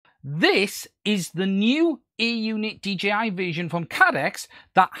This is the new E-unit DJI version from Caddx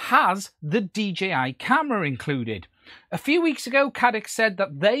that has the DJI camera included. A few weeks ago, Caddx said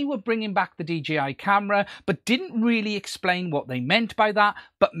that they were bringing back the DJI camera, but didn't really explain what they meant by that,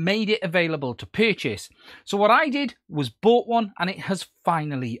 but made it available to purchase. So what I did was bought one, and it has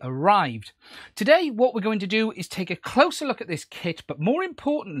finally arrived. Today, what we're going to do is take a closer look at this kit, but more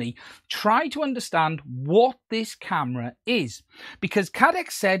importantly, try to understand what this camera is. Because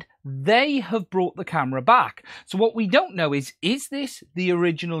Caddx said they have brought the camera back. So what we don't know is this the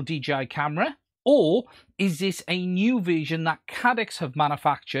original DJI camera? Or is this a new version that Caddx have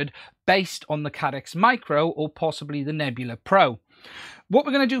manufactured based on the Caddx Micro or possibly the Nebula Pro? What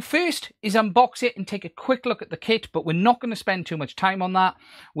we're going to do first is unbox it and take a quick look at the kit, but we're not going to spend too much time on that.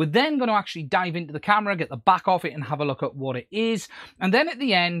 We're then going to actually dive into the camera, get the back off it and have a look at what it is. And then at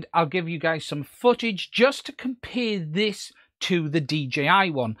the end, I'll give you guys some footage just to compare this to the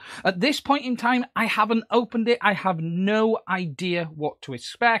DJI one. At this point in time, I haven't opened it. I have no idea what to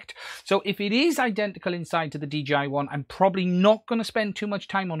expect. So if it is identical inside to the DJI one, I'm probably not going to spend too much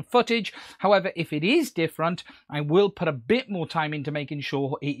time on footage. However, if it is different, I will put a bit more time into making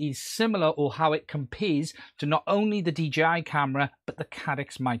sure it is similar or how it compares to not only the DJI camera, but the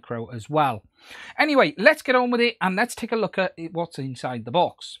Caddx Micro as well. Anyway, let's get on with it and let's take a look at what's inside the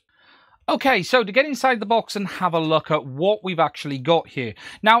box. Okay, so to get inside the box and have a look at what we've actually got here.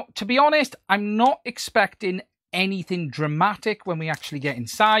 Now, to be honest, I'm not expecting anything dramatic when we actually get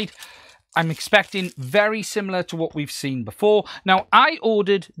inside. I'm expecting very similar to what we've seen before. Now, I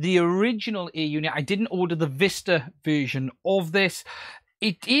ordered the original E-unit. I didn't order the Vista version of this.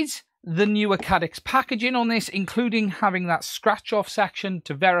 It is the newer Caddx packaging on this, including having that scratch-off section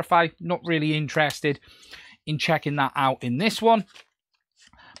to verify. Not really interested in checking that out in this one.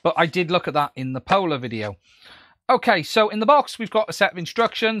 But I did look at that in the Polar video. Okay, so in the box, we've got a set of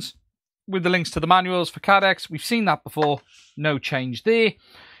instructions with the links to the manuals for Caddx. We've seen that before. No change there.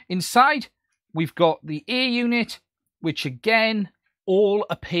 Inside, we've got the E-unit, which again, all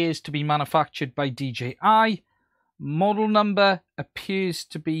appears to be manufactured by DJI. Model number appears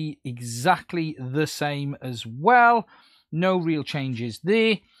to be exactly the same as well. No real changes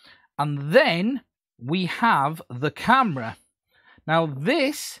there. And then we have the camera. Now,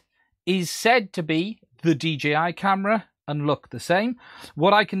 this is said to be the DJI camera and look the same.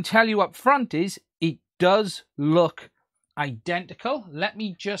 What I can tell you up front is it does look identical. Let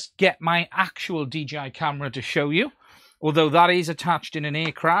me just get my actual DJI camera to show you. Although that is attached in an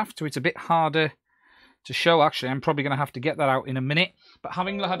aircraft, so it's a bit harder to show. Actually, I'm probably going to have to get that out in a minute. But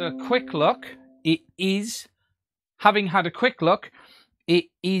having had a quick look, it is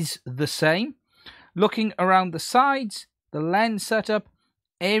the same. Looking around the sides, the lens setup,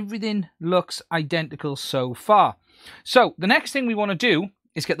 everything looks identical so far. So the next thing we want to do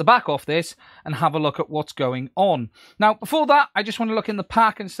is get the back off this and have a look at what's going on. Now, before that, I just want to look in the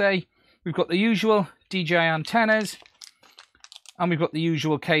pack and say we've got the usual DJI antennas and we've got the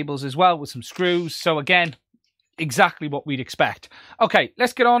usual cables as well with some screws. So again, exactly what we'd expect. Okay,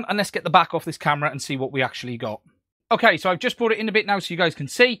 let's get on and let's get the back off this camera and see what we actually got. Okay, so I've just brought it in a bit now so you guys can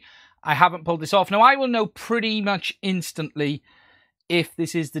see. I haven't pulled this off. Now, I will know pretty much instantly if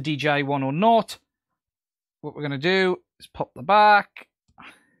this is the DJI one or not. What we're going to do is pop the back,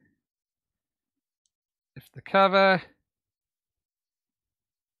 lift the cover,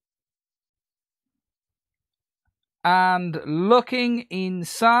 and looking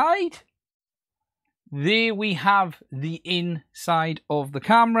inside, there we have the inside of the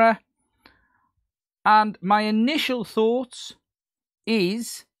camera. And my initial thoughts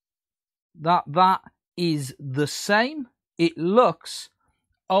is that is the same. It looks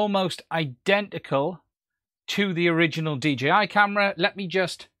almost identical to the original DJI camera. Let me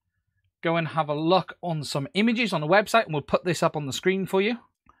just go and have a look on some images on the website and we'll put this up on the screen for you.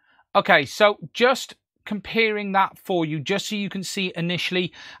 Okay, so just comparing that for you, just so you can see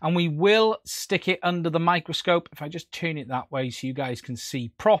initially, and we will stick it under the microscope. If I just turn it that way so you guys can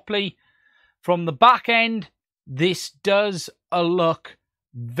see properly. From the back end, this does look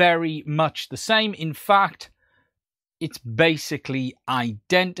very much the same. In fact, it's basically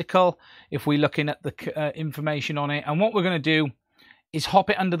identical if we're looking at the information on it. And what we're going to do is hop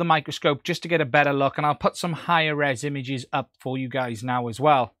it under the microscope just to get a better look. And I'll put some higher res images up for you guys now as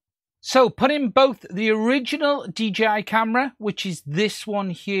well. So put in both the original DJI camera, which is this one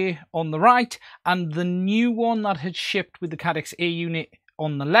here on the right, and the new one that had shipped with the Caddx E-unit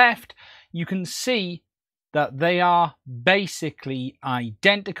on the left. You can see that they are basically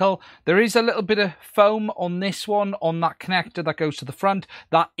identical. There is a little bit of foam on this one, on that connector that goes to the front.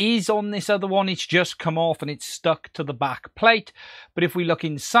 That is on this other one. It's just come off and it's stuck to the back plate. But if we look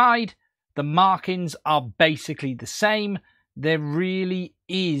inside, the markings are basically the same. There really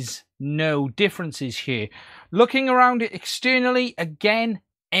is no differences here. Looking around it externally, again,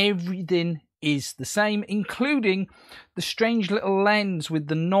 everything is the same, including the strange little lens with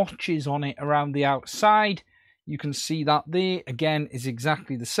the notches on it around the outside. You can see that there, again, is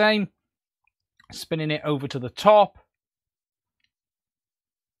exactly the same. Spinning it over to the top,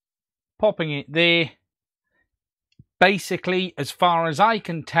 popping it there. Basically, as far as I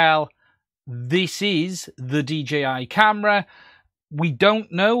can tell, this is the DJI camera. We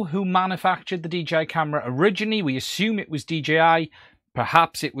don't know who manufactured the DJI camera originally. We assume it was DJI.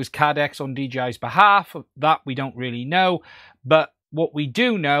 Perhaps it was Caddx on DJI's behalf. That we don't really know. But what we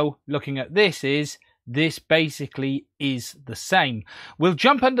do know, looking at this, is this basically is the same. We'll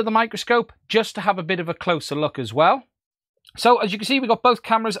jump under the microscope just to have a bit of a closer look as well. So, as you can see, we've got both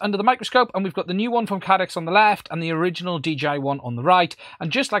cameras under the microscope, and we've got the new one from Caddx on the left and the original DJI one on the right.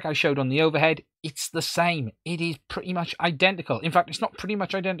 And just like I showed on the overhead, it's the same. It is pretty much identical. In fact, it's not pretty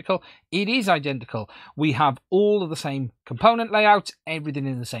much identical. It is identical. We have all of the same component layouts, everything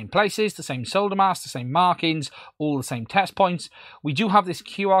in the same places, the same solder mask, the same markings, all the same test points. We do have this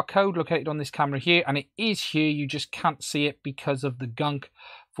QR code located on this camera here, and it is here. You just can't see it because of the gunk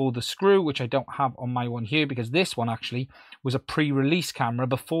for the screw, which I don't have on my one here, because this one actually was a pre-release camera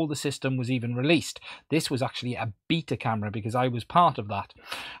before the system was even released. This was actually a beta camera because I was part of that.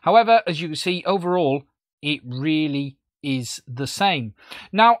 However, as you can see, overall, it really is the same.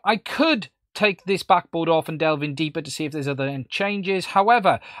 Now, I could take this backboard off and delve in deeper to see if there's other changes.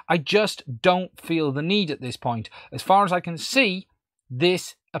 However, I just don't feel the need at this point. As far as I can see,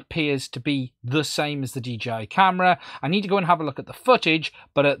 this appears to be the same as the DJI camera. I need to go and have a look at the footage,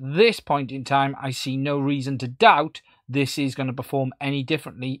 but at this point in time, I see no reason to doubt this is going to perform any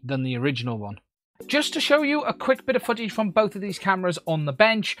differently than the original one. Just to show you a quick bit of footage from both of these cameras on the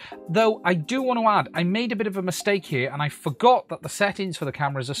bench, though I do want to add, I made a bit of a mistake here and I forgot that the settings for the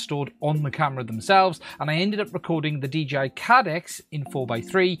cameras are stored on the camera themselves, and I ended up recording the DJI Caddx in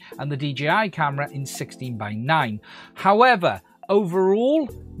 4:3 and the DJI camera in 16:9. However, overall,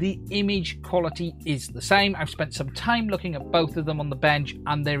 the image quality is the same. I've spent some time looking at both of them on the bench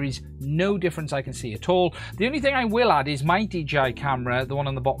and there is no difference I can see at all. The only thing I will add is my DJI camera, the one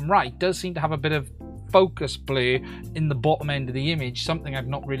on the bottom right, does seem to have a bit of focus blur in the bottom end of the image, something I've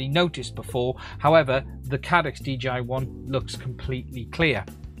not really noticed before. However, the Caddx Dji one looks completely clear.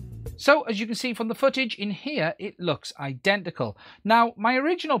 So, as you can see from the footage in here, it looks identical. Now, my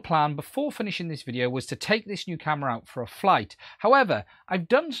original plan before finishing this video was to take this new camera out for a flight. However, I've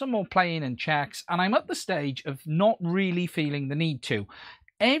done some more playing and checks, and I'm at the stage of not really feeling the need to.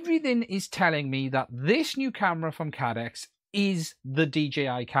 Everything is telling me that this new camera from Caddx is the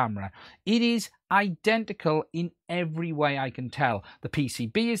DJI camera. It is identical in every way I can tell. The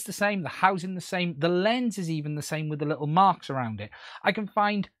PCB is the same, the housing the same, the lens is even the same with the little marks around it. I can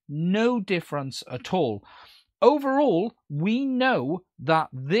find no difference at all. Overall, we know that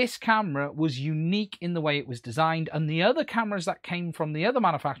this camera was unique in the way it was designed, and the other cameras that came from the other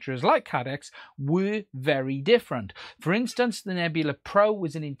manufacturers like Caddx were very different. For instance, the Nebula Pro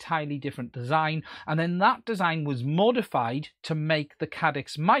was an entirely different design, and then that design was modified to make the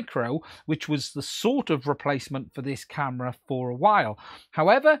Caddx Micro, which was the sort of replacement for this camera for a while.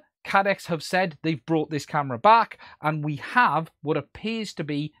 However, Caddx have said they've brought this camera back, and we have what appears to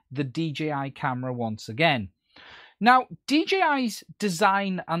be the DJI camera once again. Now, DJI's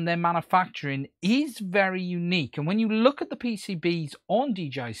design and their manufacturing is very unique, and when you look at the PCBs on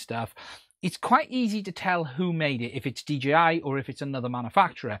DJI stuff, it's quite easy to tell who made it, if it's DJI or if it's another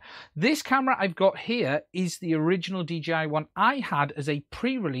manufacturer. This camera I've got here is the original DJI one I had as a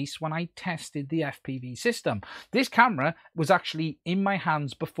pre-release when I tested the FPV system. This camera was actually in my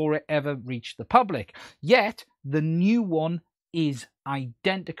hands before it ever reached the public, yet the new one is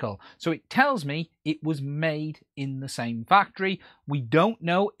identical. So it tells me it was made in the same factory. We don't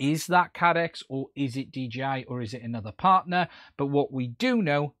know, is that Caddx or is it DJI or is it another partner? But what we do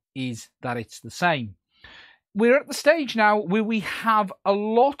know is that it's the same. We're at the stage now where we have a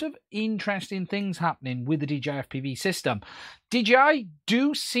lot of interesting things happening with the DJI FPV system. DJI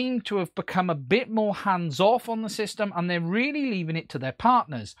do seem to have become a bit more hands-off on the system, and they're really leaving it to their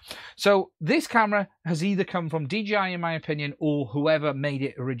partners. So this camera has either come from DJI, in my opinion, or whoever made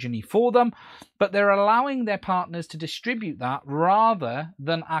it originally for them, but they're allowing their partners to distribute that rather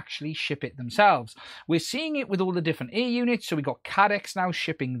than actually ship it themselves. We're seeing it with all the different ear units. So we've got Caddx now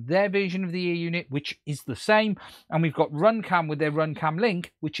shipping their version of the ear unit, which is the same, and we've got Runcam with their Runcam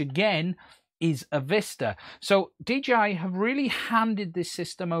Link, which again is a Vista. So DJI have really handed this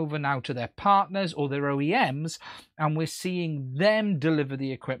system over now to their partners or their OEMs, and we're seeing them deliver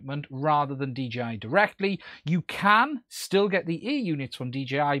the equipment rather than DJI directly. You can still get the ear units from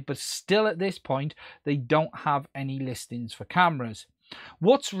DJI, but still at this point, they don't have any listings for cameras.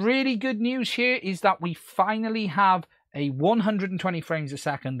 What's really good news here is that we finally have a 120 frames a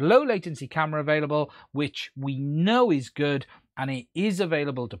second low latency camera available, which we know is good, and it is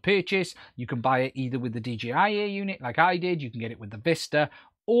available to purchase. You can buy it either with the DJI ear unit like I did, you can get it with the Vista,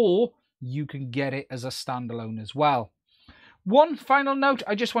 or you can get it as a standalone as well. One final note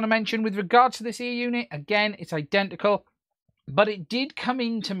I just want to mention with regards to this ear unit, again, it's identical, but it did come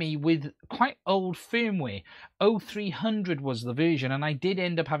into me with quite old firmware. 0300 was the version, and I did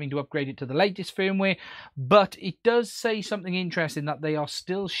end up having to upgrade it to the latest firmware, but it does say something interesting that they are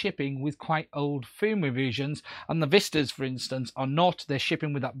still shipping with quite old firmware versions, and the Vistas, for instance, are not. They're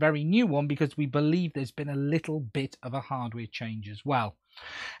shipping with that very new one because we believe there's been a little bit of a hardware change as well.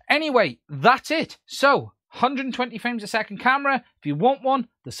 Anyway, that's it. So 120 frames a second camera. If you want one,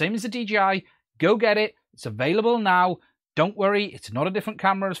 the same as the DJI, go get it. It's available now. Don't worry, it's not a different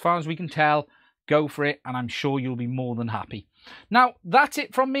camera as far as we can tell. Go for it, and I'm sure you'll be more than happy. Now, that's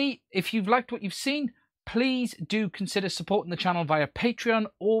it from me. If you've liked what you've seen, please do consider supporting the channel via Patreon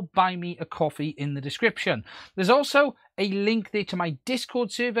or buy me a coffee in the description. There's also a link there to my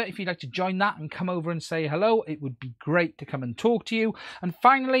Discord server. If you'd like to join that and come over and say hello, it would be great to come and talk to you. And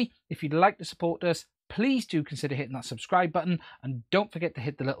finally, if you'd like to support us, please do consider hitting that subscribe button, and don't forget to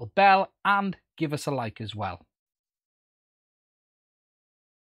hit the little bell and give us a like as well.